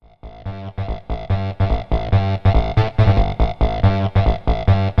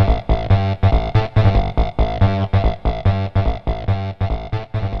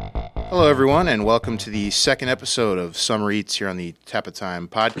everyone, and welcome to the second episode of Summer Eats here on the Tappa Time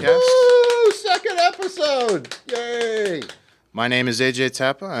Podcast. Woo! Second episode! Yay! My name is AJ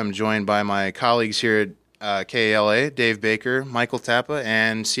Tappa. I'm joined by my colleagues here at KALA, Dave Baker, Michael Tappa,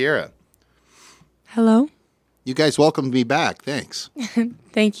 and Sierra. Hello. You guys welcomed me back. Thanks.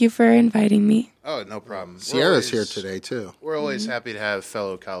 Thank you for inviting me. Oh, no problem. Sierra's here today, too. We're always happy to have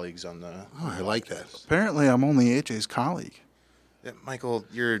fellow colleagues on the... Oh, I like that. Apparently, I'm only AJ's colleague. Yeah, Michael,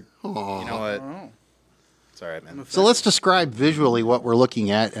 you're... Aww. You know what? Oh. It's all right, man. So let's describe visually what we're looking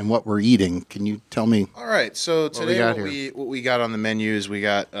at and what we're eating. Can you tell me? All right, so today what we got on the menu is we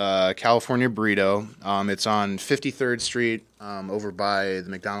got California Burrito. It's on 53rd Street over by the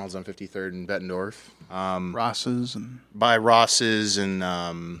McDonald's on 53rd in Bettendorf. Ross's and By Ross's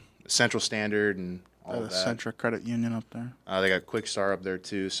and Central Standard and all the of that. Central Credit Union up there. They got Quick Star up there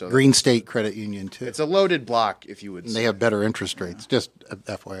too. So Green State Credit Union, too. it's a loaded block, if you would And say. they have better interest rates, just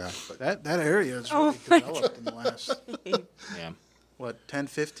FYI. That area has really developed in the last, Yeah. 10,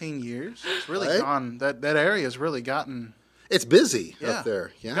 15 years? It's really Right? gone. That area has really gotten It's busy up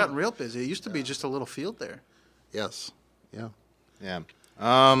there. Yeah. gotten real busy. It used to be just a little field there. Yes. Yeah. Yeah.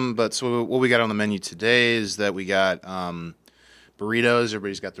 But so what we got on the menu today is that we got burritos.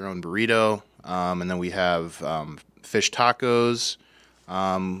 Everybody's got their own burrito. And then we have fish tacos.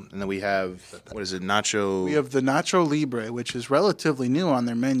 And then we have, what is it, nacho? We have the Nacho Libre, which is relatively new on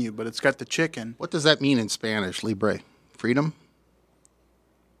their menu, but it's got the chicken. What does that mean in Spanish, Libre? Freedom?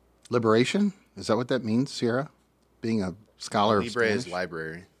 Liberation? Is that what that means, Sierra? Being a scholar of Libre Spanish? is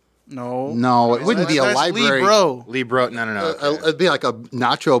library. No, it wouldn't be a that's library. Libro. Libro, no. Okay. It'd be like a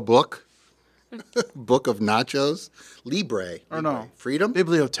nacho book. Book of nachos. Libre. Or no. Freedom?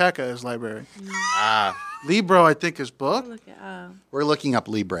 Biblioteca is library. Ah, Libro, I think, is book. Look at We're looking up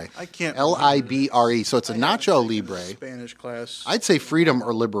Libre. I can't. Libre. So it's a nacho Libre. Spanish class. I'd say freedom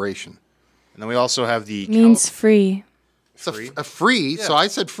or liberation. and then we also have the means free. It's a free, so I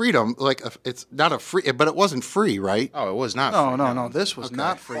said freedom. Like it's not a free, but it wasn't free, right? Oh, it was not. No, free, no. This was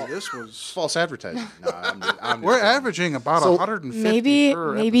not free. This was. False advertising. No, I'm We're averaging about 150 Maybe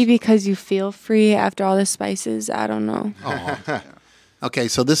per because you feel free after all the spices. I don't know. Okay,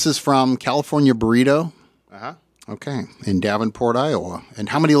 so this is from California Burrito. Uh-huh. Okay, in Davenport, Iowa. And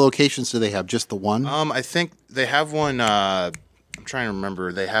how many locations do they have? Just the one? I think they have one. I'm trying to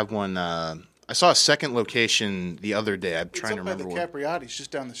remember. They have one. I saw a second location the other day. I'm trying to remember. It's up by the Capriati's,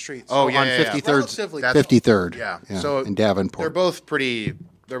 just down the street. Oh, on yeah. 53rd. Relatively That's- 53rd. Yeah. Yeah, So in Davenport. They're both pretty.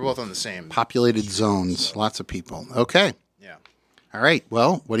 They're both on the same. Populated zones, lots of people. Okay. Yeah. All right.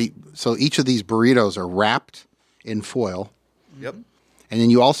 Well, so each of these burritos are wrapped in foil. Yep. And then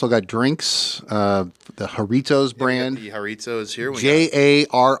you also got drinks, the Jarritos brand. The Jarritos here.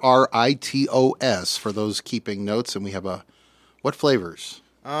 Jarritos for those keeping notes. And we have what flavors?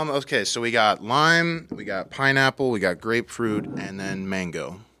 Okay, so we got lime, we got pineapple, we got grapefruit, and then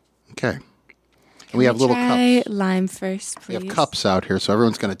mango. Okay. And we have little Try cups. lime first, We please. have cups out here, so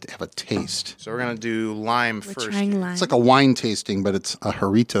everyone's going to have a taste. So we're gonna do lime We're first. trying lime. It's like a wine tasting, but it's a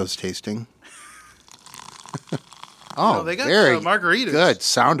Jarritos tasting. Oh, they got very margaritas. good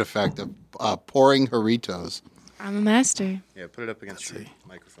sound effect of pouring Jarritos. I'm a master. Yeah, put it up against your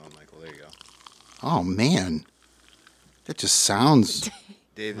microphone, Michael. There you go. Oh, man. That just sounds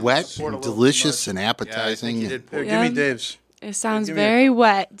Dave, wet poured a and little delicious and Yeah, I appetizing. think you did pour. Here, Yeah. give me Dave's. It sounds give me a very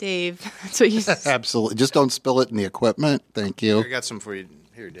wet, Dave. That's what you said. Absolutely. Just don't spill it in the equipment. Thank I you. got some for you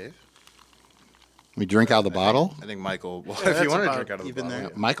here, Dave. We drink out of the bottle? I think Michael. Well, Yeah, if you that's want to about drink out of the even bottle.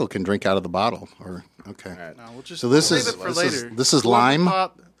 there. Michael can drink out of the bottle. Okay. All right. No, we'll just So this save is- it for this later. is Whoever lime?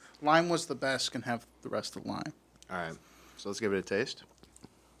 thought lime was the best can have the rest of lime. All right. So let's give it a taste.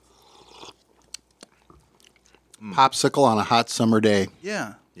 Popsicle on a hot summer day.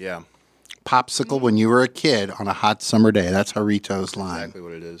 Yeah. Yeah, Popsicle when you were a kid on a hot summer day. That's Jarritos lime. exactly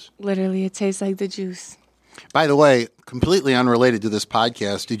what it is. Literally, it tastes like the juice. By the way, completely unrelated to this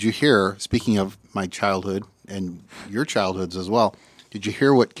podcast, did you hear, speaking of my childhood and your childhoods as well, did you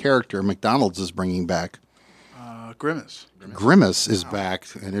hear what character McDonald's is bringing back? Grimace. Grimace is back,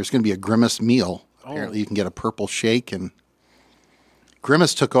 and there's going to be a Grimace meal. Apparently, you can get a purple shake, and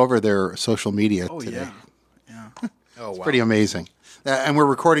Grimace took over their social media today. Yeah. Oh wow. Pretty amazing. And we're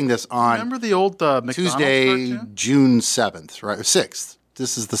recording this on Remember the old McDonald's Tuesday, cartoon? June 7th, right? 6th.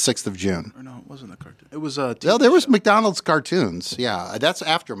 This is the 6th of June. Or no, it wasn't a cartoon. It was Well, there was McDonald's cartoons. Yeah, that's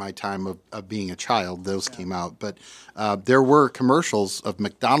after my time of being a child. Those came out. But there were commercials of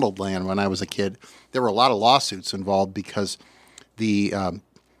McDonald Land when I was a kid. There were a lot of lawsuits involved because the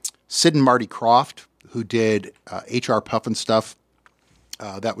Sid and Marty Krofft, who did H.R. Puffin stuff,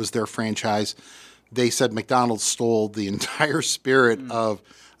 that was their franchise. They said McDonald's stole the entire spirit of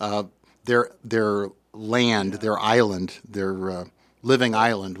their land, their island, their living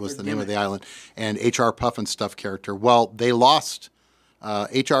island was the name of the island, and H.R. Puff and Stuff character. Well, they lost.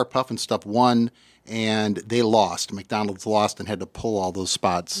 H.R. Puff and Stuff won, and they lost. McDonald's lost and had to pull all those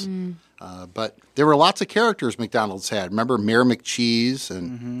spots. But there were lots of characters McDonald's had. Remember Mayor McCheese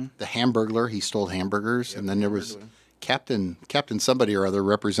and the Hamburglar? He stole hamburgers. And then there was Captain somebody or other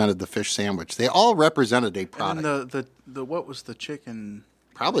represented the fish sandwich. They all represented a product. And the what was the chicken?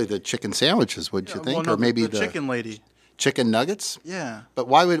 Probably the chicken sandwiches, would you think? Well, no, or maybe the chicken lady. Chicken nuggets? Yeah. But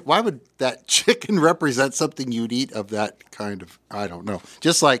why would that chicken represent something you'd eat of that kind of, I don't know.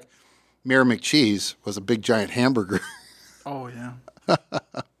 Just like Mayor McCheese was a big giant hamburger. Oh, yeah.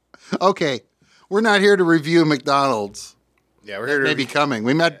 Okay, we're not here to review McDonald's. Yeah, we're here to Maybe coming.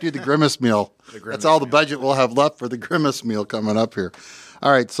 We might do the Grimace meal. That's all the budget we'll have left for the Grimace meal coming up here.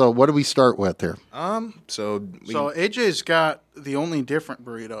 All right, so what do we start with here? So AJ's got the only different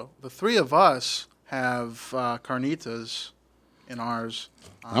burrito. The three of us have carnitas in ours.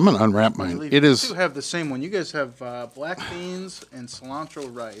 I'm going to unwrap mine. It is. You two have the same one. You guys have black beans and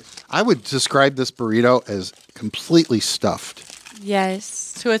cilantro rice. I would describe this burrito as completely stuffed.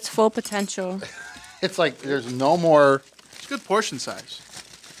 Yes, to its full potential. It's like there's no more. It's good portion size.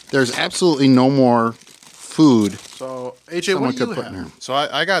 There's absolutely no more food. So, AJ, what do you have? in here. So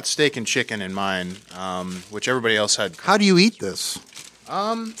I got steak and chicken in mine, which everybody else had. How do you eat this?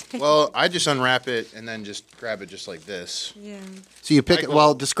 Well, I just unwrap it and then just grab it just like this. Yeah. So you pick it. Michael-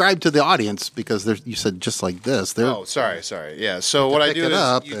 Well, describe to the audience because you said just like this. Oh, sorry. Yeah. So what I pick do it is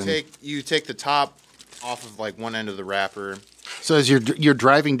up you and- take the top off of like one end of the wrapper, So as you're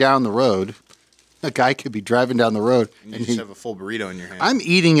driving down the road, a guy could be driving down the road and you and just have a full burrito in your hand. I'm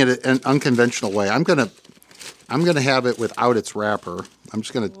eating it an unconventional way. I'm gonna have it without its wrapper. I'm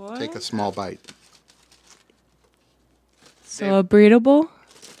just gonna take a small bite. So a burrito bowl?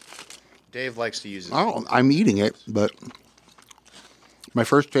 Dave likes to use it. I'm eating it, but my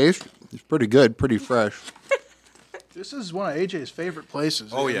first taste is pretty good, pretty fresh. This is one of AJ's favorite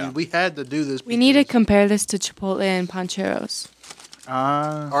places. Oh, I yeah. mean, we had to do this. We need to compare this to Chipotle and Pancheros.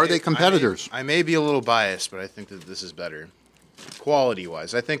 Are they competitors? I may be a little biased, but I think that this is better,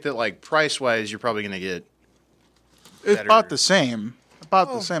 quality-wise. I think that like price-wise, you're probably going to get. It's better. about the same.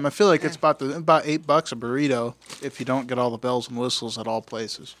 About the same. I feel like it's about $8 a burrito if you don't get all the bells and whistles at all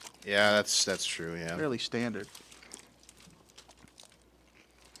places. Yeah, that's true. Yeah. Fairly standard.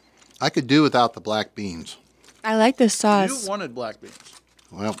 I could do without the black beans. I like the sauce. You wanted black beans.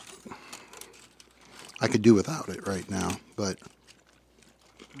 Well, I could do without it right now, but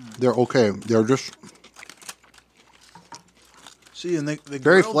they're okay. They're just See, and they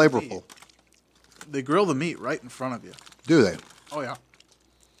very grill the flavorful. meat. They grill the meat right in front of you. Do they? Oh yeah.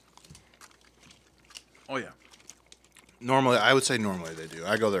 Oh yeah. I would say normally they do.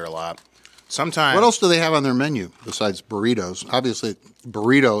 I go there a lot. Sometimes. What else do they have on their menu besides burritos? Obviously,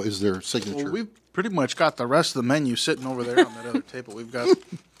 burrito is their signature. Well, we've pretty much got the rest of the menu sitting over there on that other table. We've got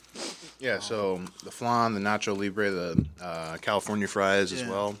Yeah, so the flan, the nacho libre, the California fries as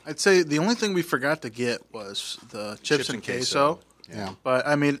well. I'd say the only thing we forgot to get was the chips and queso. Yeah. But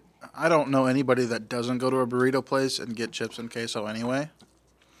I mean, I don't know anybody that doesn't go to a burrito place and get chips and queso anyway.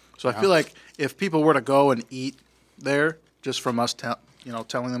 So I feel like if people were to go and eat there, just from us,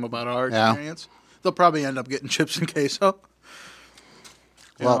 telling them about our experience, they'll probably end up getting chips and queso.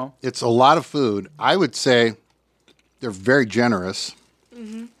 You know? It's a lot of food. I would say they're very generous,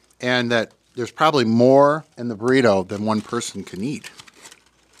 and that there's probably more in the burrito than one person can eat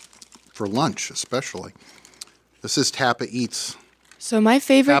for lunch, especially. This is Tappa Eats. So my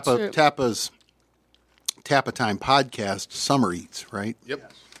favorite. Tappa's Tappa Time Podcast Summer Eats, right?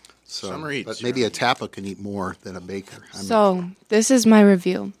 Yep. So, Summer Eats, but maybe a Tappa can eat more than a baker. So this is my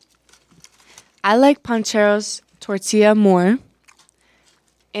review. I like Pancheros tortilla more.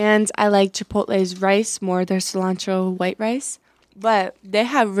 And I like Chipotle's rice more, their cilantro white rice. But they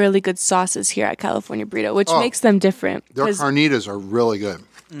have really good sauces here at California Burrito, which makes them different. Their 'Cause carnitas are really good.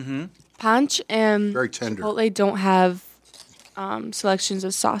 Panch and Very tender. Chipotle don't have selections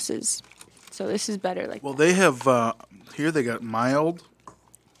of sauces. So this is better. Well, they have here. They got mild,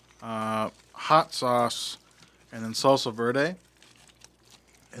 hot sauce, and then salsa verde,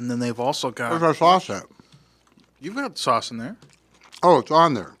 and then they've also got. Where's our sauce at? You've got sauce in there. Oh, it's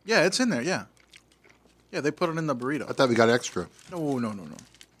on there. Yeah, it's in there. Yeah, they put it in the burrito. I thought we got extra. No.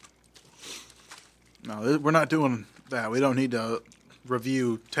 No, we're not doing that. We don't need to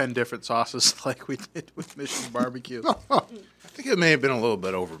review 10 different sauces like we did with Mission Barbecue. I think it may have been a little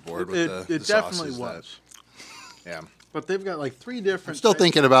bit overboard with the It definitely sauces was. Yeah. But they've got like 3 different. Still types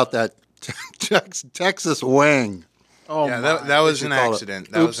thinking of- about that Texas wang. Oh, Yeah, my. that was You an call it-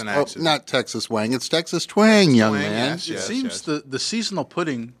 accident. That was an Oops. Oh, accident. not Texas Wang. It's Texas Twang, young Twang, man. yes, It yes, seems yes. the seasonal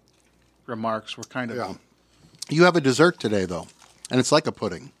pudding remarks were kind of Yeah. You have a dessert today, though, and it's like a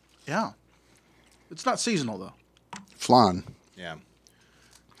pudding. yeah. It's not seasonal though. Flan. Yeah.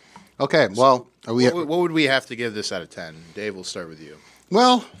 Okay, well, are we? What would we have to give this out of 10? Dave, we'll start with you.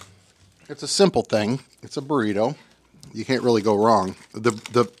 Well, it's a simple thing. It's a burrito. You can't really go wrong. The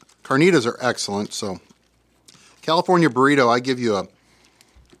carnitas are excellent. So, California Burrito, I give you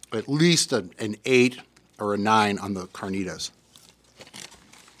at least an 8 or a 9 on the carnitas.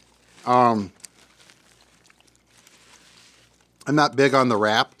 I'm not big on the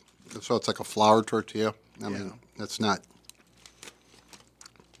wrap, so it's like a flour tortilla. I mean, that's not.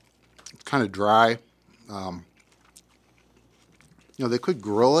 It's kind of dry. They could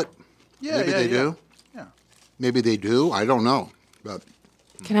grill it. Yeah, Maybe yeah, they yeah. do. Yeah. Maybe they do. I don't know. But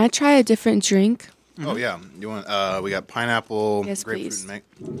Can I try a different drink? Oh yeah, you want? We got pineapple, Yes, grapefruit, please.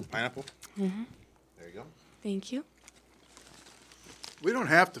 and pineapple. Mm-hmm. There you go. Thank you. We don't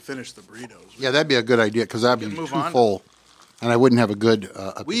have to finish the burritos. yeah, that'd be a good idea because that'd We be can too move on. full, and I wouldn't have a good.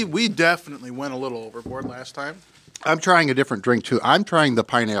 We definitely went a little overboard last time. I'm trying a different drink too. I'm trying the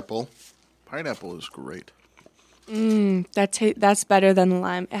pineapple. Pineapple is great. That's better than the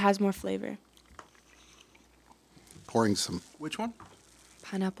lime. It has more flavor. Pouring some. Which one?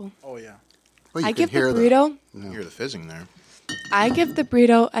 Pineapple. Oh yeah. Well, you I can give the hear burrito. You hear the fizzing there. I give the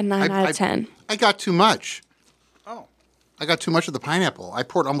burrito a 9 out of 10. I got too much. Oh, I got too much of the pineapple. I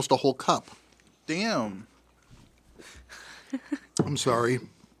poured almost a whole cup. damn. I'm sorry.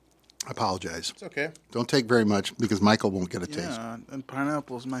 I apologize. It's okay. Don't take very much because Michael won't get a taste. Yeah, and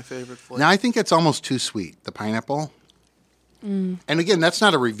pineapple is my favorite flavor. Now, I think it's almost too sweet, the pineapple. And again, that's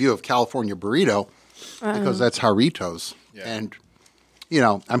not a review of California Burrito because that's Jarritos. Yeah. And,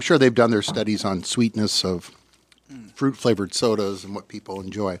 I'm sure they've done their studies on sweetness of fruit-flavored sodas and what people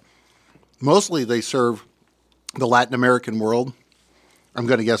enjoy. Mostly they serve the Latin American world. I'm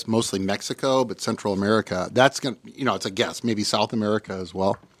going to guess mostly Mexico, but Central America. That's going to, it's a guess. Maybe South America as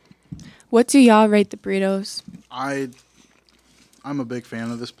well. What do y'all rate the burritos? I'm a big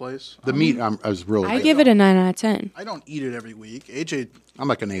fan of this place. The meat, I was really I big give on. it a 9 out of 10. I don't eat it every week. AJ I'm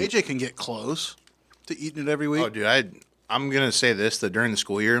like an 8. AJ can get close to eating it every week. Oh, dude, I'm gonna say this: that during the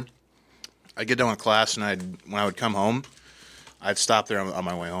school year, I'd get done with class, and when I would come home, I'd stop there on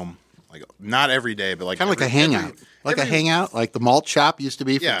my way home. Like not every day, but like Kind of like a hangout. A hangout, like the malt shop used to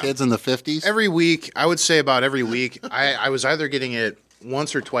be for Yeah. kids in the 50s. Every week, I would say about every week. I was either getting it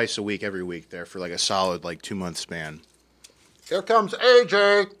once or twice a week every week there for like a solid 2-month span. Here comes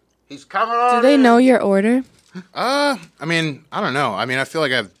AJ. He's coming on. Do they know your order? I mean, I don't know. I mean, I feel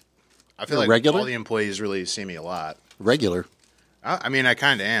like You're regular? all the employees really see me a lot. Regular. I mean, I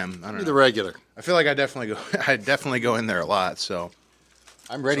kind of am. I don't Be know. the regular. I feel like I definitely go in there a lot. So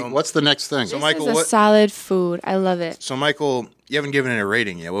I'm ready. So- What's the next thing? So This Michael, is a what? solid food. I love it. So Michael, you haven't given it a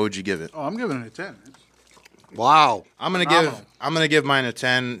rating yet. What would you give it? Oh, I'm giving it a 10. Wow. I'm gonna Phenomenal. give mine a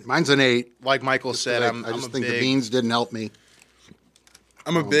 10. Mine's an 8. Like Michael said, I'm I just a think the big beans didn't help me.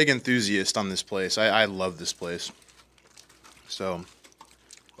 I'm a big enthusiast on this place. I love this place. So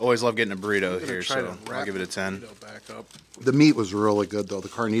always love getting a burrito I'm here. gonna try So to I'll wrap give it a the 10. burrito back up. The meat was really good, though. The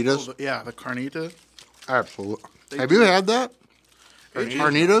carnitas. Yeah, the carnita. Absolutely. They Have do. you had that? AJ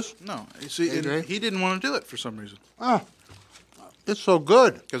Carnitas? No, you see, and AJ? he didn't want to do it for some reason. Oh, it's so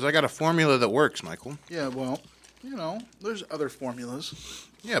good. Because I got a formula that works, Michael. Yeah, well, there's other formulas.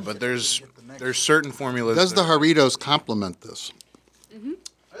 Yeah, but there's certain formulas. Does the that- Jarritos complement this? I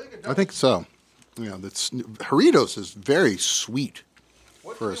think it I think so. Yeah, that's Jarritos is very sweet.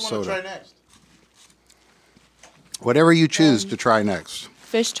 What for do a you want soda. to try next? Whatever you choose to try next.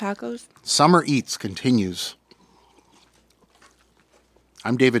 Fish tacos. Summer Eats continues.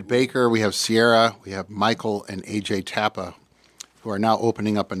 I'm David Baker. We have Sierra, we have Michael, and AJ Tappa, who are now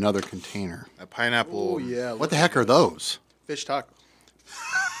opening up another container. a pineapple. Oh yeah. What the heck are those? Fish tacos.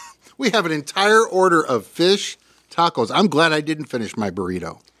 We have an entire order of fish tacos. I'm glad I didn't finish my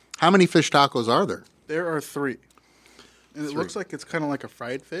burrito. How many fish tacos are there? There are 3. And it looks like it's kind of like a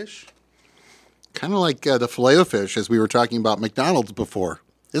fried fish. Kind of like the Filet-O-Fish, as we were talking about McDonald's before.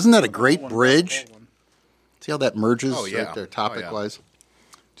 Isn't that a great bridge? See how that merges Oh, yeah. right there, Oh, yeah. topic-wise?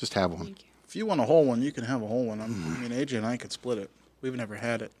 Just have one. If you want a whole one, you can have a whole one. I mean, AJ and I could split it. We've never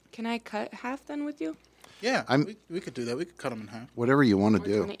had it. Can I cut half then with you? Yeah, I'm- we could do that. We could cut them in half. Whatever you want to Or do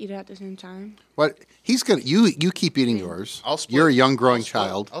you do. want to eat it at the same time? What he's gonna you keep eating yours. I'll split. You're a young growing I'll split-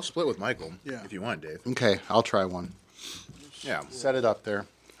 child. I'll split with Michael. Yeah. If you want, Dave. Okay, I'll try one. Yeah. Set it up there.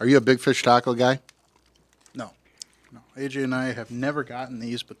 Are you a big fish taco guy? No. AJ and I have never gotten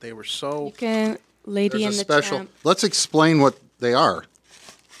these, but they were so. You can Lady There's and a the special. Tramp. Let's explain what they are.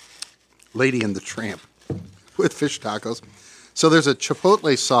 Lady and the Tramp with fish tacos. So there's a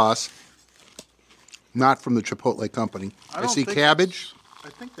chipotle sauce, not from the Chipotle company. I don't see think cabbage. I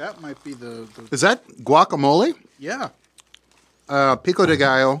think that might be the Is that guacamole? yeah. Pico de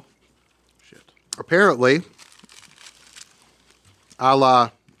gallo. Shit. Apparently, a la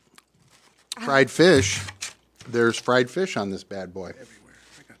fried fish. There's fried fish on this bad boy. Everywhere.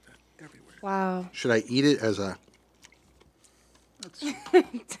 I got that everywhere. Wow. Should I eat it as a...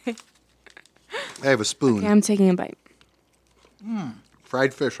 I have a spoon. Okay, I'm taking a bite.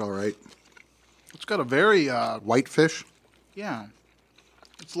 Fried fish, all right. It's got a very White fish? yeah.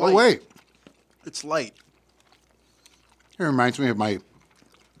 It's light. Oh, wait. It's light. It reminds me of my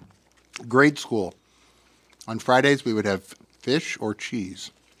grade school. On Fridays, we would have fish or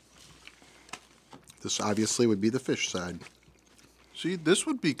cheese. This obviously would be the fish side. See, this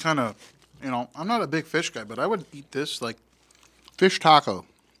would be kind of, I'm not a big fish guy, but I would eat this like, Fish taco.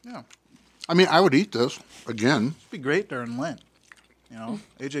 yeah, I mean, I would eat this again. it'd be great during Lent.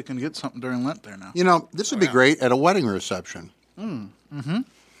 AJ can get something during Lent there now. You know, this would be great at a wedding reception. Mm-hmm.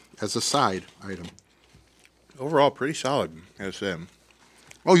 As a side item. Overall, pretty solid, I gotta say.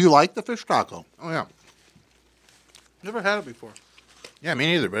 Oh, you like the fish taco? Oh, yeah. Never had it before. Yeah, me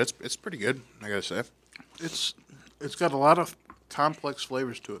neither, but it's pretty good, I gotta say. It's got a lot of complex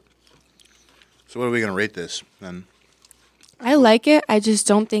flavors to it. So what are we going to rate this, then? I like it. I just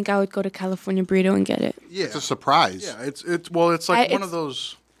don't think I would go to California Burrito and get it. Yeah, It's a surprise. yeah. It's like one of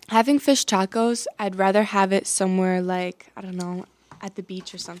those. Having fish tacos, I'd rather have it somewhere like, I don't know, at the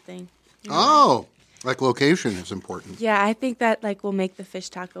beach or something. Oh, like location is important. Yeah, I think that like will make the fish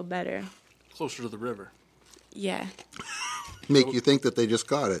taco better. Closer to the river. Yeah. Make you think that they just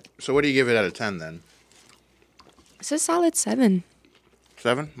got it. So what do you give it out of 10, then? It's a solid 7.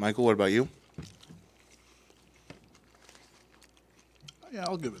 7? Michael, what about you? Yeah,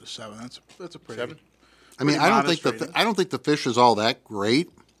 I'll give it a 7. That's a pretty 7? I mean, Pretty modest I don't think the fish is all that great.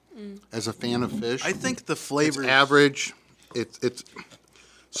 As a fan of fish, I think the it's flavors. average. It's.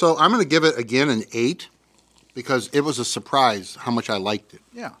 So I'm going to give it again an 8 because it was a surprise how much I liked it.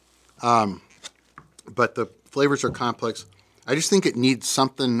 Yeah. But the flavors are complex. I just think it needs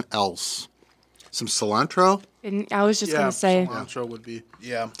something else. Some cilantro. And I was just Yeah, going to say, cilantro would be.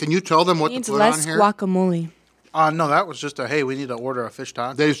 Yeah. Can you tell them it what to needs put less on here? guacamole. No, that was just a hey. We need to order a fish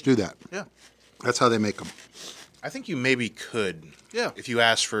taco. They just do that. Yeah. That's how they make them. I think you maybe could. Yeah. If you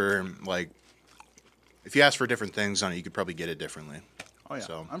ask for, different things on it, you could probably get it differently. Oh yeah.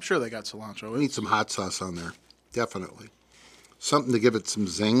 So- I'm sure they got cilantro. We need some hot sauce on there. Definitely. Something to give it some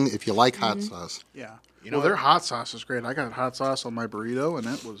zing if you like hot sauce. Yeah. You know Well, their what? hot sauce is great. I got hot sauce on my burrito, and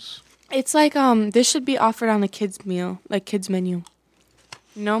it was. It's like this should be offered on a kids meal, like kids menu.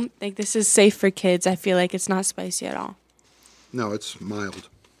 You know, like this is safe for kids. I feel like it's not spicy at all. No, it's mild.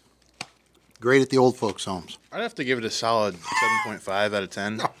 Great at the old folks' homes. I'd have to give it a solid 7.5 out of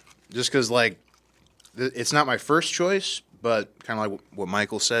 10. Just because, it's not my first choice, but kind of like what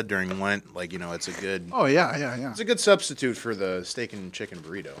Michael said during Lent, it's a good... Oh yeah. It's a good substitute for the steak and chicken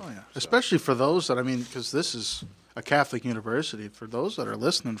burrito. Oh yeah. Especially for those that because this is a Catholic university. For those that are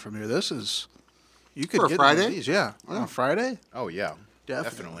listening from here, this is you could For a get one of Friday? these. Yeah. On a Friday. Oh, yeah.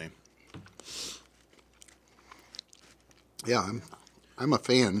 Definitely. Yeah, I'm a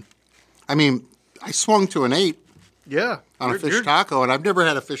fan. I mean, I swung to an 8 Yeah. on a fish taco, and I've never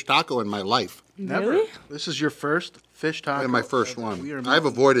had a fish taco in my life. Never. Really? This is your first fish taco. And my first We one. are I've making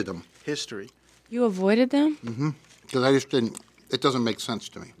avoided them history. You avoided them? because I just didn't. It doesn't make sense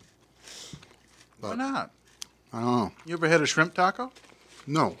to me. Why not? I don't know. You ever had a shrimp taco?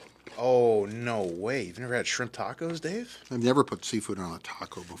 No, Oh, no way. You've never had shrimp tacos, Dave? I've never put seafood on a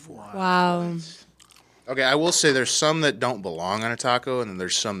taco before. Wow. Okay, I will say there's some that don't belong on a taco, and then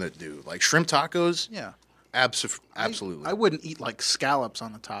there's some that do. Like shrimp tacos, Yeah. absolutely. I wouldn't eat like scallops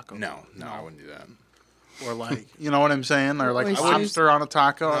on a taco. No, I wouldn't do that. Or like, you know what I'm saying? Or like Oysters. lobster on a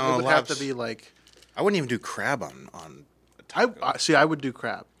taco. No, it would have to lobs- be like. I wouldn't even do crab on a taco. I would do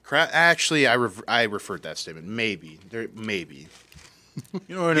crab. Actually, I referred that statement. Maybe. Maybe.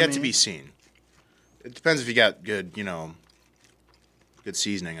 You know what I mean? Yet to be seen. It depends if you got good, good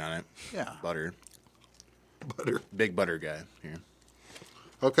seasoning on it. Yeah. Butter. Butter. Big butter guy here.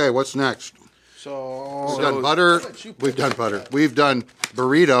 Okay, what's next? So. We've done butter. We've done butter. We've done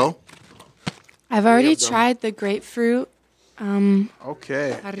burrito. I've already have them. tried the grapefruit.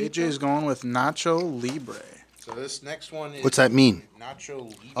 Okay. Burrito. AJ's going with Nacho Libre. So this next one is What's that mean? Nacho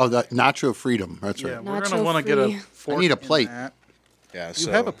Libre. Oh, the nacho freedom. That's Yeah, right. we're Nacho going to want to get a free. fork. I need a in plate. that. Yeah, You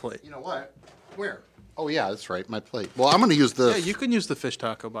so have a plate. You know what? Where? Oh, yeah, that's right. My plate. Well, I'm going to use the... Yeah, you can use the fish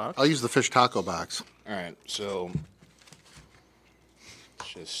taco box. I'll use the fish taco box. All right, so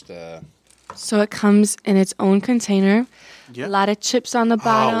just So it comes in its own container. Yeah. A lot of chips on the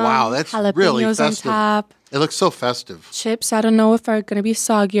bottom. Oh, wow, that's jalapenos really on festive. top. It looks so festive. Chips, I don't know if are going to be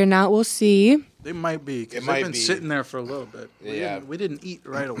soggy or not. We'll see. They might be, It because might they've been be. sitting there for a little bit. We didn't eat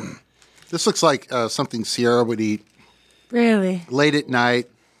right away. This looks like something Sierra would eat Really? late at night.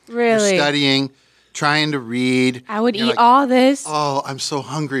 You're Really? studying, trying to read. I would You're eat like, all this. Oh, I'm so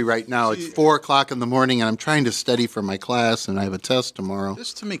hungry right now. It's 4 o'clock in the morning, and I'm trying to study for my class, and I have a test tomorrow.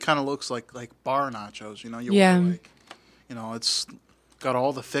 This to me kind of looks like bar nachos. You know, you Yeah. order, like, you know, it's got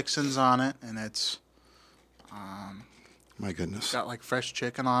all the fixins on it, and it's My goodness. got like fresh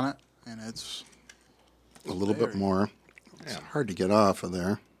chicken on it, and it's A little bit more. It's hard to get off of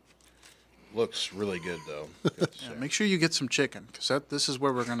there. looks really good though. yeah, make sure you get some chicken, because this is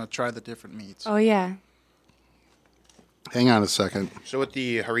where we're gonna try the different meats. Oh, yeah. Hang on a second. So with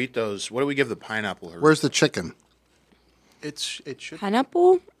the Jarritos, what do we give the pineapple Jarrito? Where's the chicken? It should.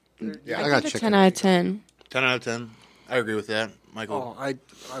 Pineapple? Yeah, I I got give it chicken. 10 out of 10. 10 out of 10. I agree with that, Michael. Oh,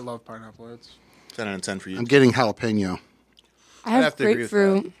 I love pineapple. It's 10 out of 10 for you. I'm getting jalapeno. I have have to agree with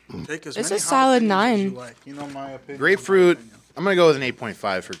grapefruit. take as It's many a solid jalapenos as 9. you like. You know my opinion. Grapefruit. on jalapeno. I'm gonna go with an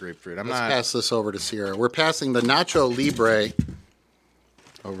 8.5 for grapefruit. I'm Let's not. pass this over to Sierra. We're passing the Nacho Libre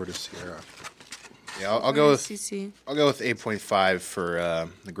over to Sierra. Yeah, I'll go with. CC. I'll go with 8.5 for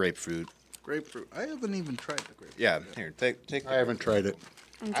the grapefruit. Grapefruit. I haven't even tried the grapefruit. Yeah, here, take. I haven't tried it.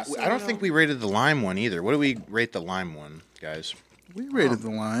 I don't think we rated the lime one either. What do we rate the lime one, guys? We rated the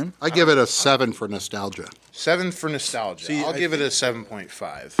lime. I give it a 7 for nostalgia. 7 for nostalgia. See, I'll I give it a think-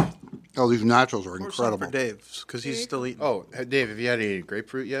 7.5. Oh, these nachos are Or some incredible. for Dave's, because he's still eating. Oh, Dave, have you had any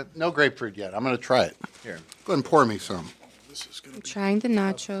grapefruit yet? No grapefruit yet. I'm going to try it. Here. Go ahead and pour me some. This is gonna be. Trying the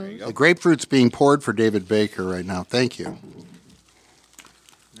nachos. The grapefruit's being poured for David Baker right now. Thank you.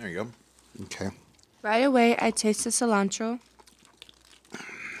 There you go. Okay. Right away, I taste the cilantro.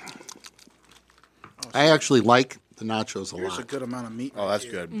 I actually like the nachos a Here's a lot. good amount of meat. Oh, right that's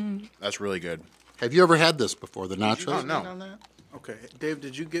here. good. That's really good. Have you ever had this before, the Did you nachos? get no. meat on that? Okay, Dave,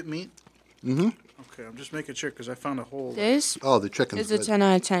 did you get meat? Mm-hmm. Okay, I'm just making sure because I found a whole. This Oh, the chicken's is a good. 10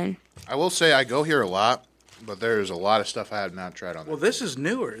 out of 10. I will say I go here a lot, but there's a lot of stuff I have not tried on Well, there. this is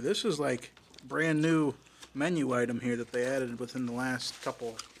newer. This is like brand new menu item here that they added within the last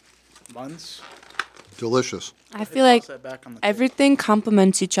couple months. Delicious. I feel like Toss that back on the table. everything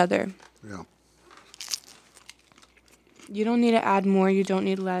complements each other. Yeah. You don't need to add more, you don't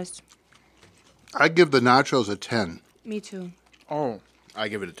need less. I give the nachos a 10. Me too. Oh, I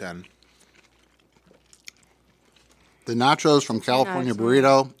give it a 10. The nachos from California Nice.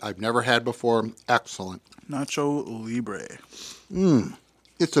 Burrito, I've never had before. Excellent. Nacho Libre.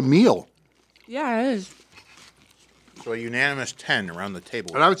 It's a meal. Yeah, it is. So a unanimous 10 around the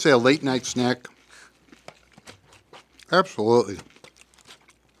table. But I would say a late night snack. Absolutely.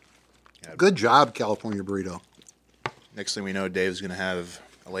 Yeah. Good job, California Burrito. Next thing we know, Dave's going to have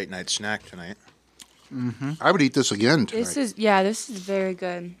a late night snack tonight. I would eat this again tonight. This is very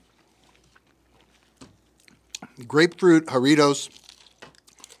good. Grapefruit Jarritos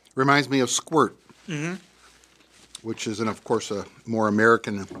reminds me of Squirt, which is, of course, a more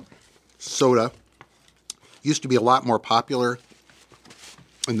American soda. Used to be a lot more popular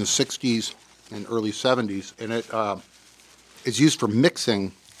in the 60s and early 70s, and it is used for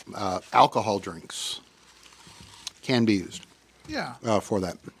mixing alcohol drinks. Can be used Yeah. for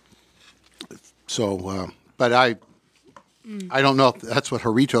that. So, but I don't know if that's what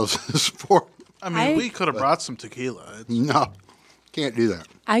Jarritos is for. I mean, I- we could have brought some tequila. It's, No, can't do that.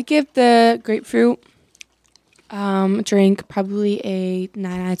 I give the grapefruit drink probably a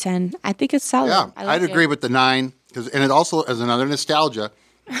 9 out of 10. I think it's solid. Yeah, I like I'd agree it. with the 9, and it also, as another nostalgia,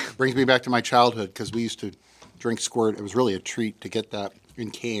 brings me back to my childhood because we used to drink Squirt. It was really a treat to get that in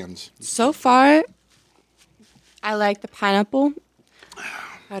cans. So far, I like the pineapple,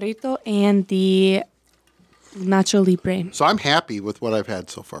 Jarrito, and the Nacho Libre. So I'm happy with what I've had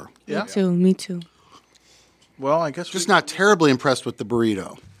so far. yeah. Me too. Well, I guess Just we, not terribly impressed with the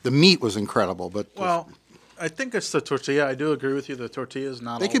burrito. The meat was incredible, but Well, I think it's the tortilla. I do agree with you. The tortilla is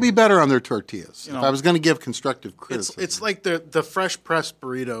not. they all- could be better on their tortillas. You know, if I was going to give constructive It's criticism. like the fresh pressed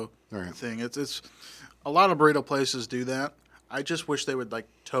burrito Right. thing. It's a lot of burrito places do that. I just wish they would like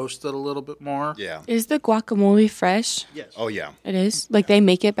toast it a little bit more. Yeah. Is the guacamole fresh? Yes. Oh, yeah. It is. Like they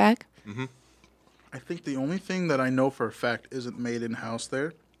make it back. I think the only thing that I know for a fact isn't made in house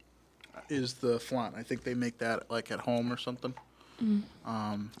there is the flan. I think they make that like at home or something.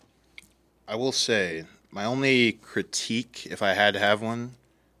 I will say, my only critique, if I had to have one,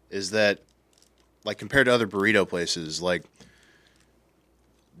 is that like compared to other burrito places, like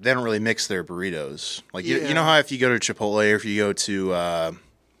they don't really mix their burritos. Like you know how if you go to Chipotle or if you go to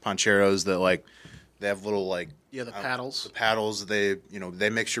Pancheros, that like they have little like the paddles. The paddles, they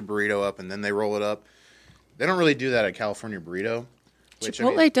mix your burrito up and then they roll it up. They don't really do that at California Burrito.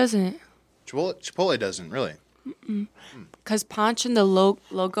 Chipotle doesn't. Chipotle doesn't really. Because Ponch in the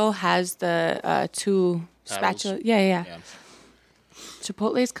logo has the two spatula. Yeah.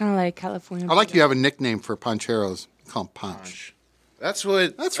 Chipotle is kind of like California. I like you have a nickname for Pancheros. Call them Punch. That's really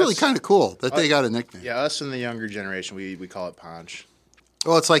kind of cool that they got a nickname. Yeah, us in the younger generation, we call it Ponch.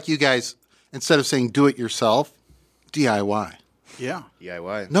 Well, it's like you guys, instead of saying do it yourself, DIY. Yeah.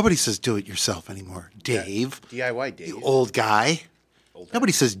 DIY. Nobody says do it yourself anymore. Dave. Yeah. DIY, Dave. You old guy.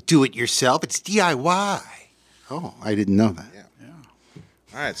 Nobody says do it yourself. It's DIY. Oh, I didn't know that. Yeah.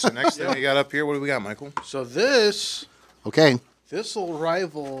 All right, so next thing we got up here, what do we got, Michael? So this will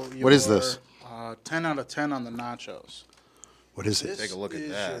rival your, what is this? 10 out of 10 on the nachos. What is it? Take a look at This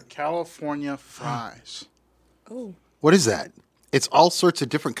is that. your California fries. Oh. What is that? It's all sorts of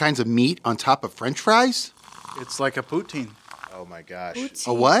different kinds of meat on top of French fries? It's like a poutine. Oh, my gosh. Poutine.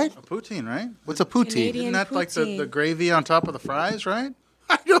 A what? A poutine, right? What's a poutine? Canadian Isn't that like the poutine. gravy on top of the fries, right?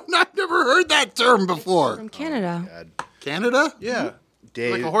 I've never heard that term before. From Canada. God. Canada? Yeah.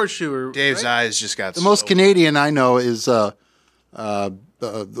 Dave, Like a horseshoe. Or, Dave's right? eyes just got The most Canadian I know is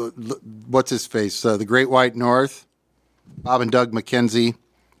what's his face? The Great White North, Bob and Doug McKenzie,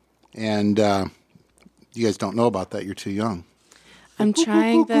 and you guys don't know about that. You're too young. I'm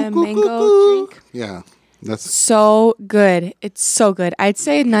trying the mango drink. Yeah, that's So good. It's so good. I'd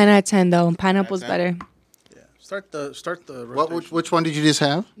say 9 out of 10 though. Pineapple's 10? better. Yeah. Start the what? Which one did you just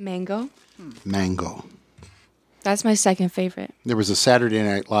have? Mango. Mango. That's my second favorite. There was a Saturday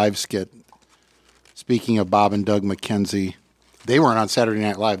Night Live skit. Speaking of Bob and Doug McKenzie, they weren't on Saturday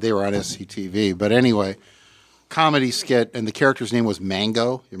Night Live. They were on SCTV. But anyway, comedy skit, and the character's name was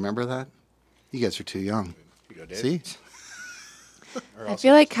Mango. You remember that? You guys are too young. You go, Dave. See? I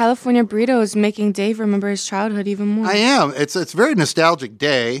feel like California Burrito is making Dave remember his childhood even more. I am. It's a very nostalgic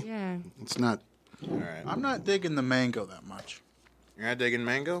day. Yeah. It's not. All right. I'm not digging the mango that much. You're not digging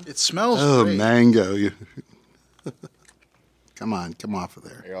mango? It smells Oh, great. mango. Come on, come off of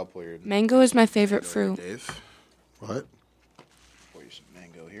there. Here, I'll pull your Mango is my favorite mango here, fruit. Dave. What? Pour you some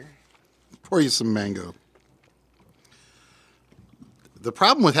mango here. Pour you some mango. The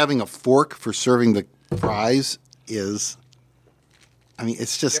problem with having a fork for serving the fries is, I mean,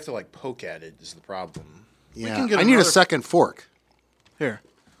 it's You just, have to like poke at it is the problem. yeah. can get I need a another- second fork. Here.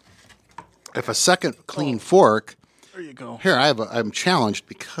 If a second clean fork, There you go. here I'm challenged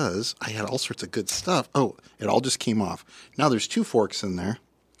because I had all sorts of good stuff. Oh, it all just came off. Now there's two forks in there,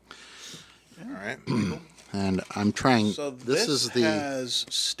 All right. and I'm trying. So this is the. has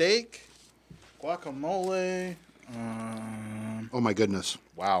steak, guacamole. Oh my goodness.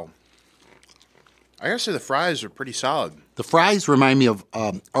 Wow. I gotta say the fries are pretty solid. The fries remind me of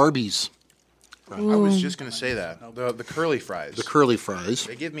Arby's, I was just gonna say that the curly fries. the curly fries.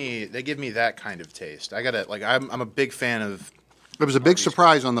 They give me that kind of taste. I gotta like I'm a big fan of. It was a big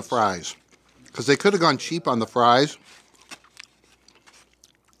surprise on the fries because they could have gone cheap on the fries.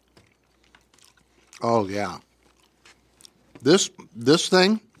 Oh yeah, this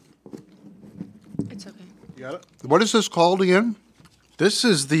thing. It's okay. You got it? What is this called again? This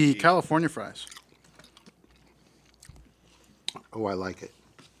is the California fries. Oh, I like it.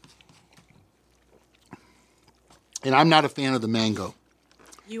 And I'm not a fan of the mango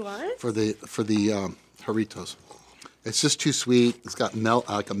You are? for the Jarritos. It's just too sweet. It's got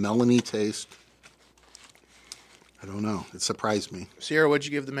like a melony taste. I don't know. It surprised me. Sierra, what'd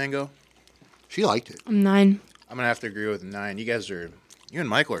you give the mango? She liked it. I'm 9. I'm gonna have to agree with 9. You and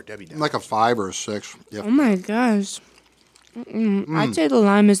Michael are Debbie Downer. Like a 5 or a 6. Yeah. Oh my gosh. I'd say the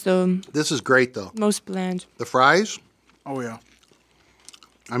lime is the This is great though. most bland. The fries. Oh, yeah.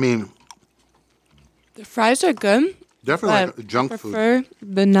 I mean, The fries are good. definitely But like a junk I food. prefer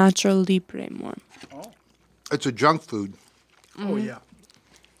the Nacho Libre more. It's a junk food. Oh, yeah.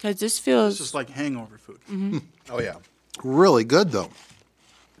 Because this feels... This is like hangover food. Oh yeah. Really good though.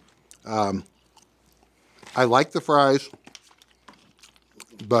 I like the fries,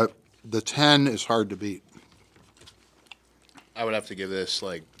 but the 10 is hard to beat. I would have to give this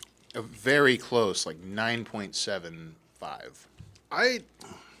like a very close, like 9.75.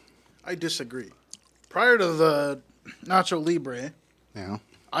 I disagree. Prior to the Nacho Libre, Yeah.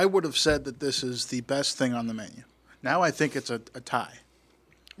 I would have said that this is the best thing on the menu. Now I think it's a tie.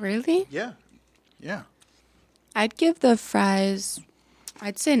 Really? Yeah. Yeah. I'd give the fries...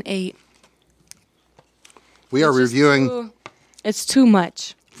 I'd say an 8. We are It's just reviewing. It's too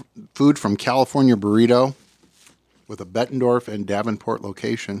much. food from California Burrito with a Bettendorf and Davenport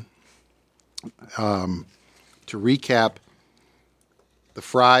location. To recap, the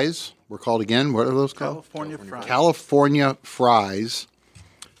fries were called again. What are those called? California fries. California fries.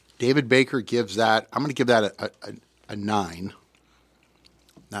 David Baker gives that. I'm going to give that a 9,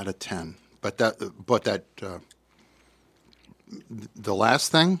 not a 10. But that the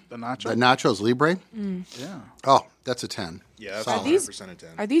last thing, The nacho? the nachos libre. Yeah. Oh, that's a 10. Yeah, that's Solid. 100% a 10.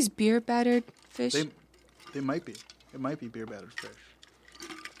 Are these beer battered fish? They might be. It might be beer battered fish.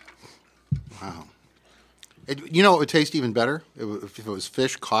 Wow. You know, it would taste even better if it was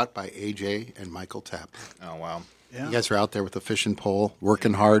fish caught by AJ and Michael Tappa. Oh, wow. Yeah. You guys are out there with the fishing pole,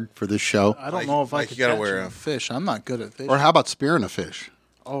 working hard for this show. I don't know if I Mike, could you gotta catch wear a a- fish. I'm not good at fishing. Or how about spearing a fish?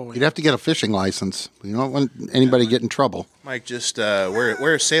 Oh, You'd have to get a fishing license. You don't want anybody get in trouble. Mike, just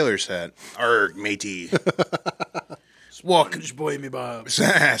wear a sailor's hat. Arg, matey. Walk. boy me Bob.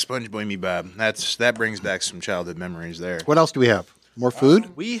 Sponge boy me bob. That brings back some childhood memories there. What else do we have? More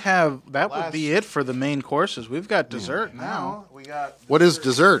food? We have would be it for the main courses. We've got dessert now. we got What is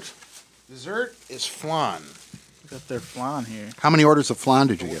dessert? dessert is flan. We got their flan here. How many orders of flan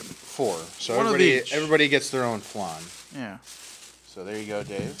did you get? 4. So One of everybody each. everybody gets their own flan. Yeah. So there you go,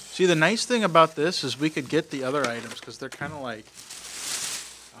 Dave. See, the nice thing about this is we could get the other items because they're kind of like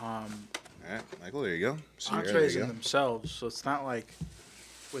All right, Michael, there you go. So there entrees you in go. themselves. So it's not like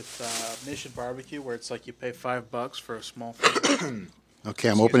with Mission Barbecue where it's like you pay $5 for a small thing. Okay,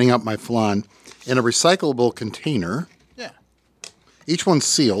 I'm opening up my flan in a recyclable container. Yeah. Each one's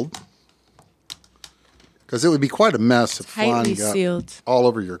sealed. Because it would be quite a mess if flan Tightly got sealed. all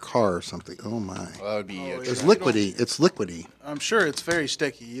over your car or something. Oh, my. Well, that would be It's liquidy. It's liquidy. I'm sure it's very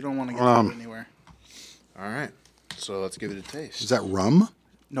sticky. You don't want to get it anywhere. All right. So let's give it a taste. Is that rum?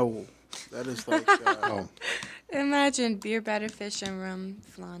 No. That is like Oh. Imagine beer battered fish and rum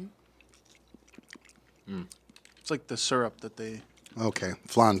flan. it's like the syrup that they Okay.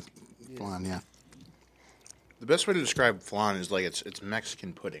 Flan, yeah. The best way to describe flan is like it's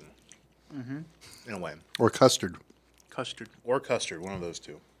Mexican pudding. In a way. Or custard. custard. Or custard, one of those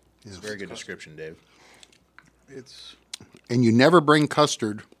two. It's a very good description, Dave. It's And you never bring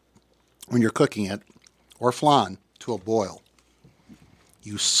custard when you're cooking it, or flan, to a boil.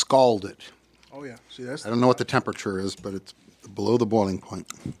 You scald it. oh yeah. See that's I don't know what the temperature is, but it's below the boiling point.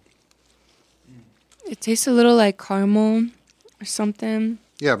 It tastes a little like caramel or something.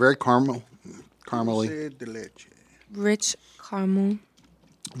 Yeah, very caramely. Dulce de leche. Rich caramel.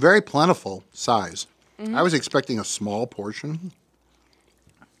 Very plentiful size. I was expecting a small portion.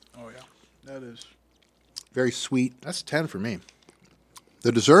 Oh yeah. That is Very sweet. That's a 10 for me.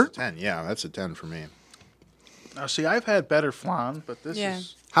 The dessert? 10, yeah, that's a 10 for me. now see I've had better flan, but this Yeah.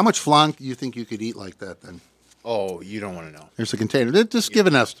 is How much flan do you think you could eat like that then? Oh, you don't want to know. There's a container. Just give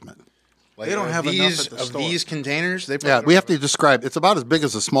an estimate. Like, They don't of have enough these, at the of store. these containers. They Yeah, probably we don't have to describe. It's about as big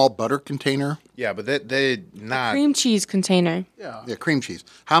as a small butter container. Yeah, but they not. Cream cheese container. yeah. Yeah, cream cheese.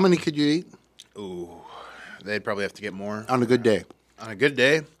 How many could you eat Ooh, they'd probably have to get more on a good day? on a good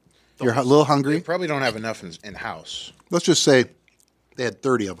day. You're a little They hungry. probably don't have enough in house. Let's just say they had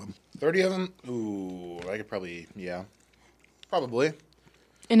 30 of them. 30 of them. Ooh, I could probably probably.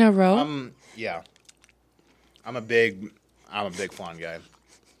 In a row? Yeah. I'm a big flan guy.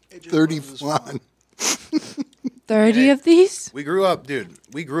 30 flan. 30 of these? We grew up, dude.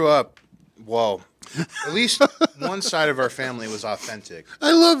 Well, at least one side of our family was authentic.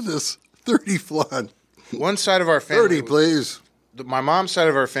 I love this. 30 flan. One side of our family 30, please. My mom's side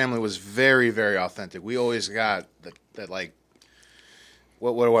of our family was very, very authentic. We always got that like,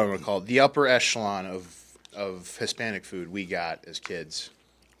 what do I want to call it? The upper echelon of Hispanic food we got as kids,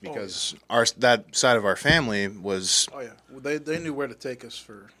 because that side of our family was. Oh yeah. Well, they knew where to take us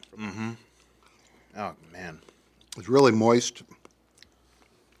for. Oh man, It's really moist.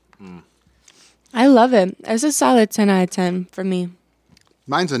 I love it. It's a solid 10 out of 10 for me.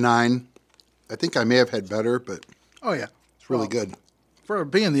 Mine's a 9. I think I may have had better, but Oh yeah. it's really Well, good. For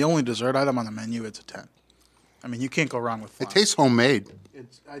being the only dessert item on the menu, it's a 10. I mean, you can't go wrong with flan. It tastes homemade.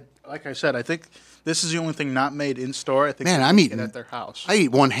 Like I said, I think this is the only thing not made in store. I think Man, they I'm make eating it at their house. I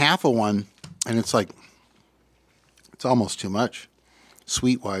eat one half of one, and it's like, it's almost too much.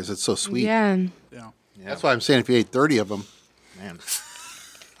 Sweet-wise, it's so sweet. Yeah. yeah. That's why I'm saying if you ate 30 of them, man.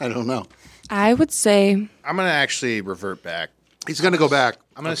 I don't know. I would say I'm gonna actually revert back. He's going to go back.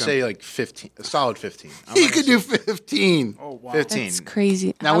 I'm gonna say like 15, a solid 15. He could do 15. Oh wow. 15. that's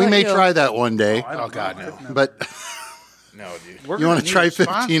crazy. Now, How we about may you? try that one day, Oh God, no, but no, dude. We're you gonna want to need try a 15?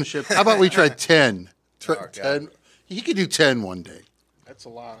 sponsorship. How about we try 10? Oh, God. 10. He could do 10 one day. That's a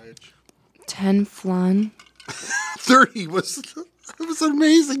lot. Edge. 10 flan. 30 was It was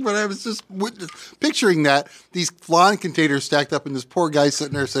amazing, but I was just picturing that, these flan containers stacked up, and this poor guy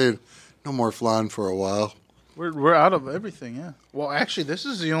sitting there saying, no more flan for a while. We're out of everything, yeah. Well, actually, this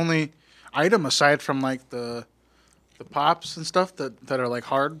is the only item aside from like the pops and stuff that are like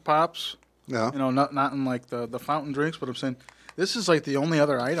hard pops. Yeah. You know, not in like the fountain drinks, but I'm saying this is like the only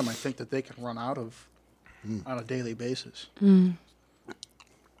other item I think that they can run out of on a daily basis.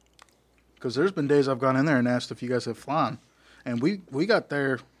 Because there's been days I've gone in there and asked if you guys have flan, and we got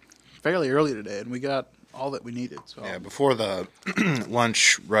there fairly early today, and we got all that we needed. So Yeah, before the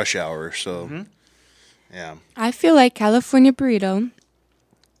lunch rush hour. So, yeah. I feel like California Burrito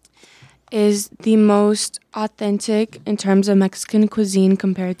is the most authentic in terms of Mexican cuisine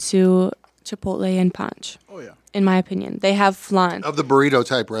compared to Chipotle and Punch, oh yeah, in my opinion. They have flan. Of the burrito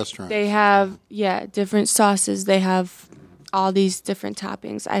type restaurant. They have, different sauces. They have all these different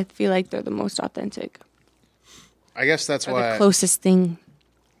toppings. I feel like they're the most authentic. I guess that's Or why the closest thing.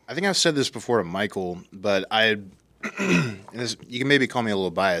 I think I've said this before to Michael, but you can maybe call me a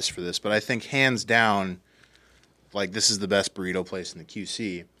little biased for this, but I think hands down, like, this is the best burrito place in the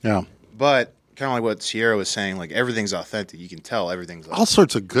QC. Yeah. But kind of like what Sierra was saying, like, everything's authentic. You can tell everything's authentic. All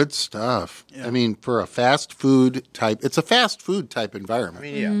sorts of good stuff. Yeah. I mean, for a fast food type, it's a fast food type environment.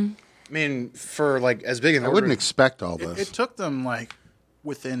 I mean, yeah. I mean, for, like, as big an I order... wouldn't expect all this. it took them like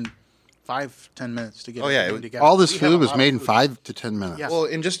within 5-10 minutes to get Oh, yeah, everything it- together. all this We have food a was lot made of in food. 5 to 10 minutes. Yeah. Well,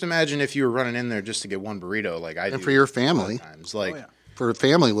 and just imagine if you were running in there just to get one burrito, like I do. And for your family. Sometimes. Like, Oh, yeah. For a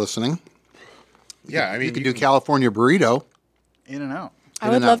family listening, yeah, I mean... you could do California Burrito. In and out. I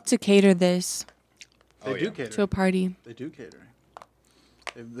would and love out. to cater this They Oh, do yeah. cater. to a party. They do catering.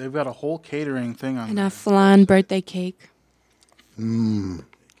 They've got a whole catering thing on And there. a flan birthday cake. Well,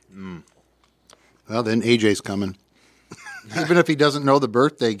 then AJ's coming. Even if he doesn't know the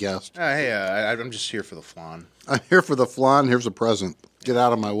birthday guest. hey, I'm just here for the flan. I'm here for the flan. Here's a present. Get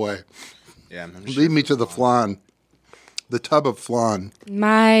out of my way. Yeah, I'm just Lead here me for to the flan. The tub of flan.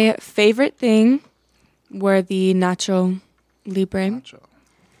 My favorite thing were the Nacho Libre. Nacho.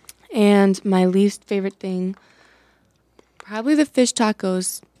 And my least favorite thing, probably the fish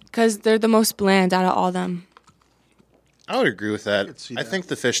tacos, because they're the most bland out of all them. I would agree with that. could see I that. think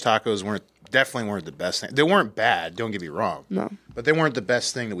the fish tacos definitely weren't the best thing. They weren't bad, don't get me wrong. No. But they weren't the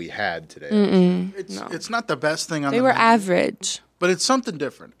best thing that we had today. It's not the best thing on They the were menu, average. but it's something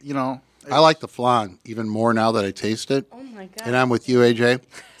different, you know. I like the flan even more now that I taste it. Oh my God. And I'm with you, AJ.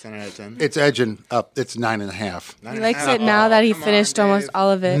 10 out of 10. It's edging up. It's 9.5. He likes it now that he finished almost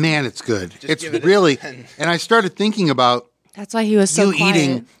all of it. Man, it's good. It's give it a really. 10. And I started thinking about That's why he was so you quiet.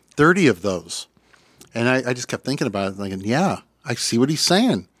 eating 30 of those. And I just kept thinking about it, thinking, yeah, I see what he's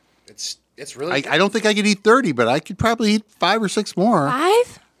saying. It's really I don't think I could eat 30, but I could probably eat 5 or 6 more.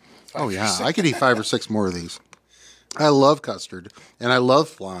 5? Oh, yeah. I could eat 5 or 6 more of these. I love custard, and I love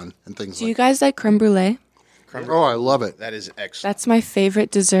flan and things Do you like guys like creme brulee? that. Oh, I love it. That is excellent. That's my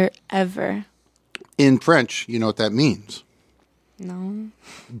favorite dessert ever. In French, you know what that means? No.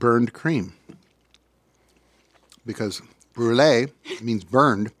 Burned cream. Because brûlée means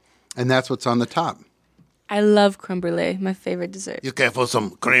burned, and that's what's on the top. I love creme brulee, my favorite dessert. You care for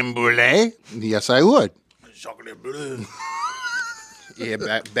some creme brulee? Yes, I would. Chocolate bleu. Yeah,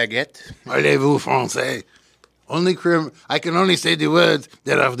 baguette. Parlez-vous français? Only creme. I can only say the words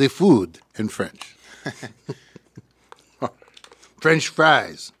that are the food in French. French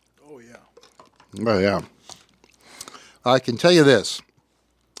fries. Oh yeah. Oh, yeah. I can tell you this.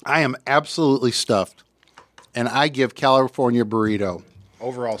 I am absolutely stuffed, and I give California Burrito.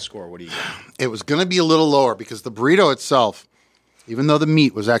 Overall score, what do you got? It was going to be a little lower because the burrito itself, even though the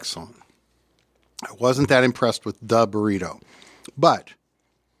meat was excellent, I wasn't that impressed with the burrito. But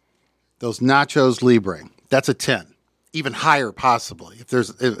those nachos Libre, that's a 10. Even higher, possibly, if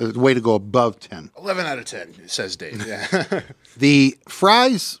there's a way to go above 10. 11 out of 10, says Dave. Yeah. The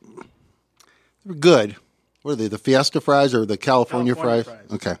fries were good. What are they, the Fiesta fries or the California California fries?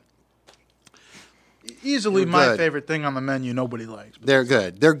 fries. Okay. Easily They're my good. favorite thing on the menu. Nobody likes. They're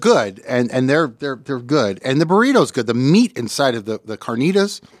good. They're good, and they're good. And the burrito's good. The meat inside of the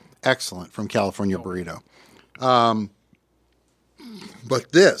carnitas, excellent from California Burrito.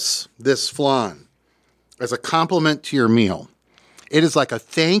 But this flan, as a compliment to your meal, it is like a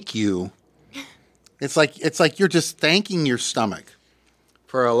thank you. It's like you're just thanking your stomach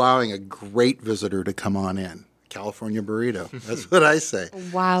for allowing a great visitor to come on in. California Burrito. That's what I say.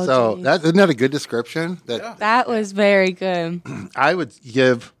 Wow, So James. isn't that a good description? That was very good. I would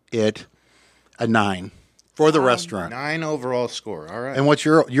give it a 9 for the restaurant. 9 overall score. All right. And what's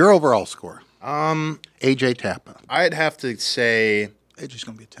your overall score? AJ Tappa. I'd have to say it's just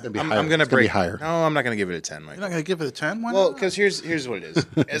going to be a 10. Gonna be I'm higher. going to It's gonna be break. higher. No, I'm not going to give it a 10, Mike. You're not going to give it a 10? Why Well, not? because here's what it is.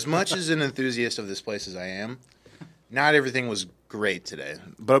 As much as an enthusiast of this place as I am, not everything was great today.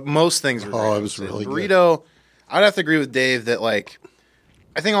 But most things were great. Oh, it was really good. Burrito, I'd have to agree with Dave that, like,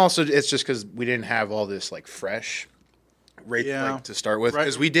 I think also it's just because we didn't have all this, like, fresh to start with. Right.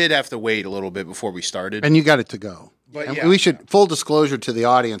 Because we did have to wait a little bit before we started. And you got it to go. But And yeah. we should, full disclosure to the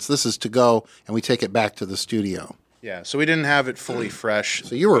audience, this is to go, and we take it back to the studio. Yeah, so we didn't have it fully fresh.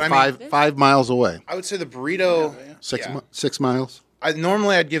 So you were But I mean, 5 miles away. I would say the burrito. 6 miles?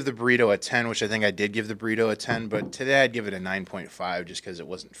 Normally I'd give the burrito a 10, which I think I did give the burrito a 10, but today I'd give it a 9.5 just because it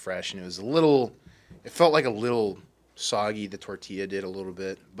wasn't fresh and it was it felt like a little soggy. The tortilla did a little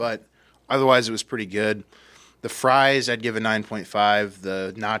bit, but otherwise it was pretty good. The fries I'd give a 9.5.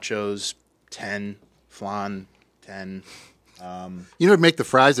 The nachos, 10. Flan, 10. You know what would make the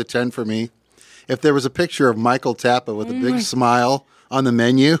fries a 10 for me? If there was a picture of Michael Tappa with a big smile on the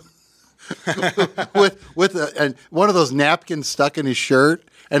menu with one of those napkins stuck in his shirt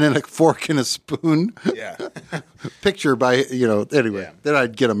and then a fork and a spoon. Yeah. Picture by, anyway, Yeah. then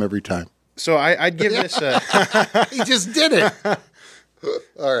I'd get them every time. So I'd give this a... He just did it.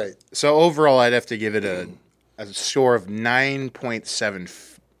 All right. So overall I'd have to give it a score of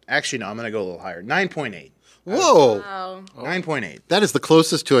 9.7. Actually, no, I'm going to go a little higher. 9.8. Whoa. Wow. 9.8. That is the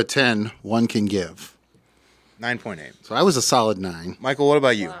closest to a 10 one can give. 9.8. So I was a solid 9. Michael, what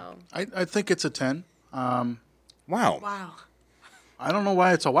about you? Wow. I think it's a 10. Wow. Wow. I don't know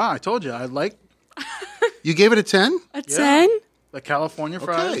why it's a wow. I told you. I like You gave it a 10? A 10? the California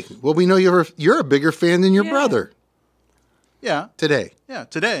fries. Okay. Well, we know you're a bigger fan than your Yeah. brother Yeah. today, Yeah.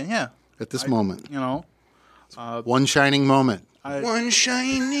 Today, yeah. at this moment. You know, One shining moment. One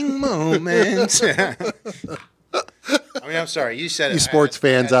shining moment. I mean, I'm sorry. You said it. You sports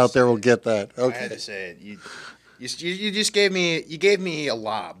fans out there will get that. I had Okay. to say it. You just gave me a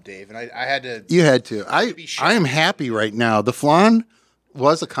lob, Dave, and I had to. You had to. be sure. I am happy right now. The flan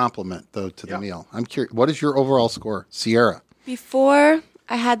was a compliment, though, to the meal. I'm curious. What is your overall score, Sierra? Before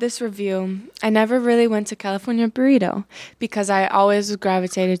I had this review, I never really went to California Burrito because I always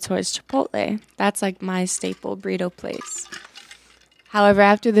gravitated towards Chipotle. That's like my staple burrito place. However,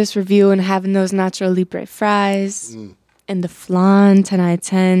 after this review and having those Nacho Libre fries and the flan 10 out of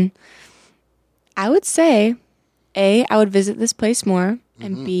 10, I would say, A, I would visit this place more,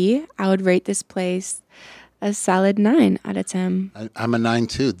 and B, I would rate this place a solid 9 out of 10. I'm a 9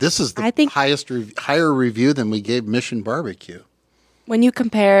 too. This is the I think- higher review than we gave Mission Barbecue. When you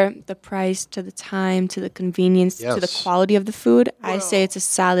compare the price to the time, to the convenience, to the Yes. quality of the food, I say it's a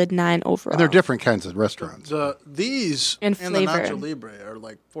solid 9 overall. And they're different kinds of restaurants. these And and the flavor. Nacho Libre are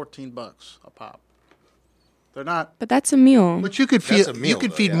like $14 a pop. They're not. But that's a meal. But you could That's feed a meal, though,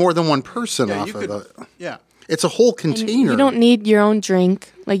 feed yeah. more than one person Yeah, off you of could. the. Yeah. It's a whole And container. you don't need your own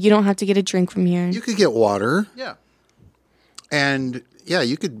drink. Like, you don't have to get a drink from here. You could get water, Yeah. and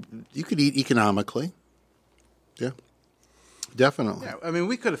you could eat economically. Yeah, definitely. Yeah. I mean,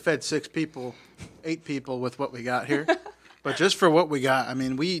 we could have fed 8 people with what we got here. But just for what we got, I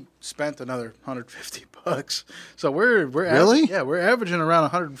mean, we spent another $150. So we're Really? we're averaging around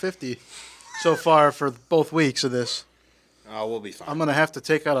 150 so far for both weeks of this. Oh, we'll be fine. I'm gonna have to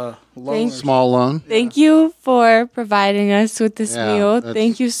take out a loan. Thank- Small loan. Thank you for providing us with this Yeah, meal. that's-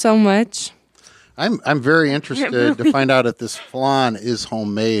 Thank you so much. I'm very interested to find out if this flan is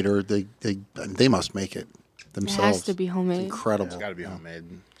homemade or they must make it It themselves. has to be homemade. Incredible. It's got to be homemade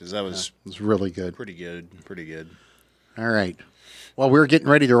because that was It's really good. pretty good. Pretty good. All right. Well, we're getting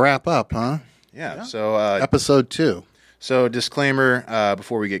ready to wrap up, huh? Yeah. So Episode 2. So, disclaimer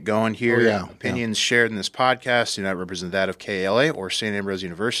before we get going here: Oh, yeah. opinions shared in this podcast do not represent that of KLA or St. Ambrose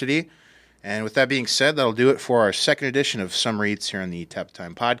University. And with that being said, that'll do it for our second edition of Summer Eats here on the Tappa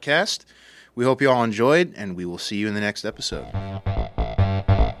Time Podcast. We hope you all enjoyed, and we will see you in the next episode.